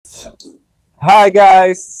Hi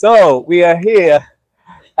guys, so we are here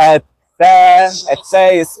at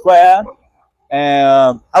Tei Square,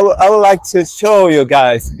 and I would like to show you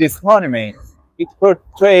guys this monument. It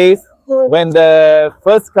portrays when the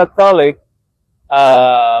first Catholic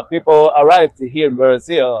people arrived here in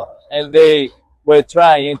Brazil, and they were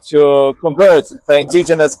trying to convert the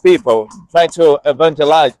indigenous people, trying to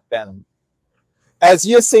evangelize them. As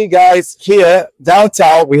you see, guys, here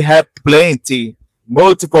downtown we have plenty,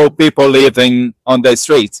 multiple people living on the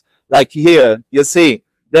streets. Like here, you see,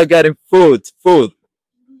 they're getting food.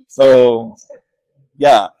 So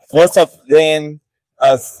yeah, most of them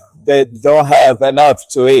they don't have enough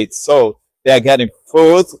to eat, so they're getting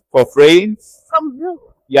food for free.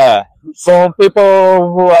 Yeah, some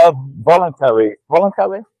people who are voluntary.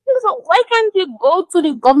 So why can't you go to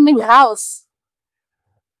the government house?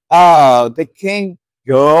 They can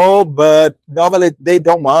go, but normally they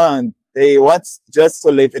don't want. They want just to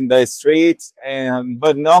live in the streets, and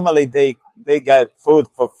but normally they get food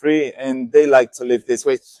for free, and they like to live this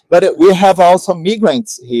way. But we have also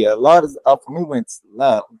migrants here. A lot of migrants.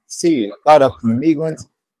 See, a lot of migrants.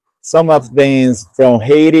 Some of them from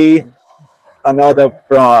Haiti, another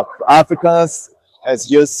from Africans.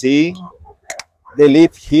 As you see, they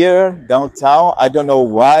live here downtown. I don't know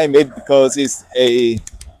why. Maybe because it's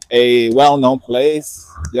a well-known place.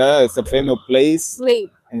 Yeah, it's a famous place. Wait,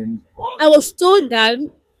 And I was told that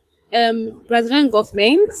Brazilian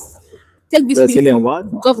government take these Brazilian people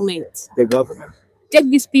what? government The government. take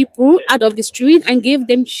these people out of the street and give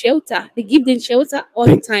them shelter. They give them shelter all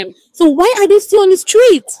the time. So why are they still on the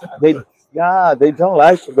street? They yeah, they don't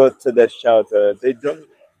like to go to the shelter. They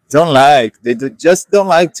don't like. Just don't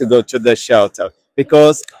like to go to the shelter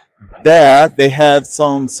because there they have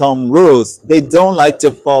some rules. They don't like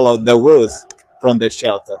to follow the rules from the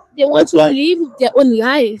shelter. They want That's to why live their own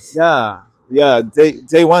life. yeah,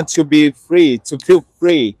 they want to be free, to feel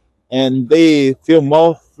free, and they feel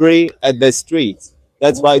more free at the streets.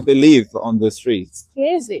 That's why they live on the streets.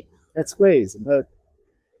 Crazy. That's crazy, but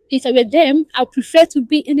If I were them, I prefer to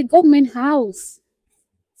be in the government house.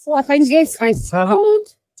 So I can get my food.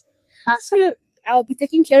 So I'll be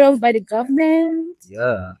taken care of by the government.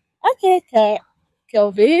 yeah. Okay,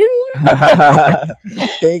 Kelvin.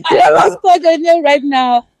 Thank I have to you. spell your name right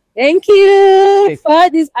now. Thank you for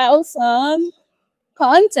this awesome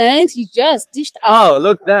content you just dished out. Oh,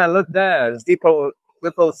 look there.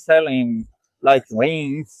 People selling like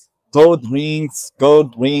gold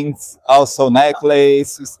rings, also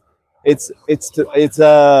necklaces. It's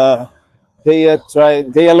they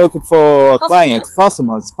are looking for clients,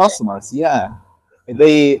 customers. Yeah,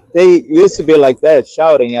 they used to be like that,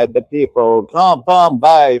 shouting at the people, come,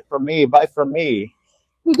 buy from me.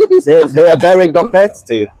 We do this. They are very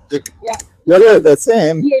competitive. Yeah, You're the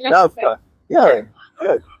same. yeah, that's Yeah, perfect. yeah,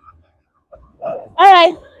 good. All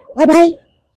right. Bye bye.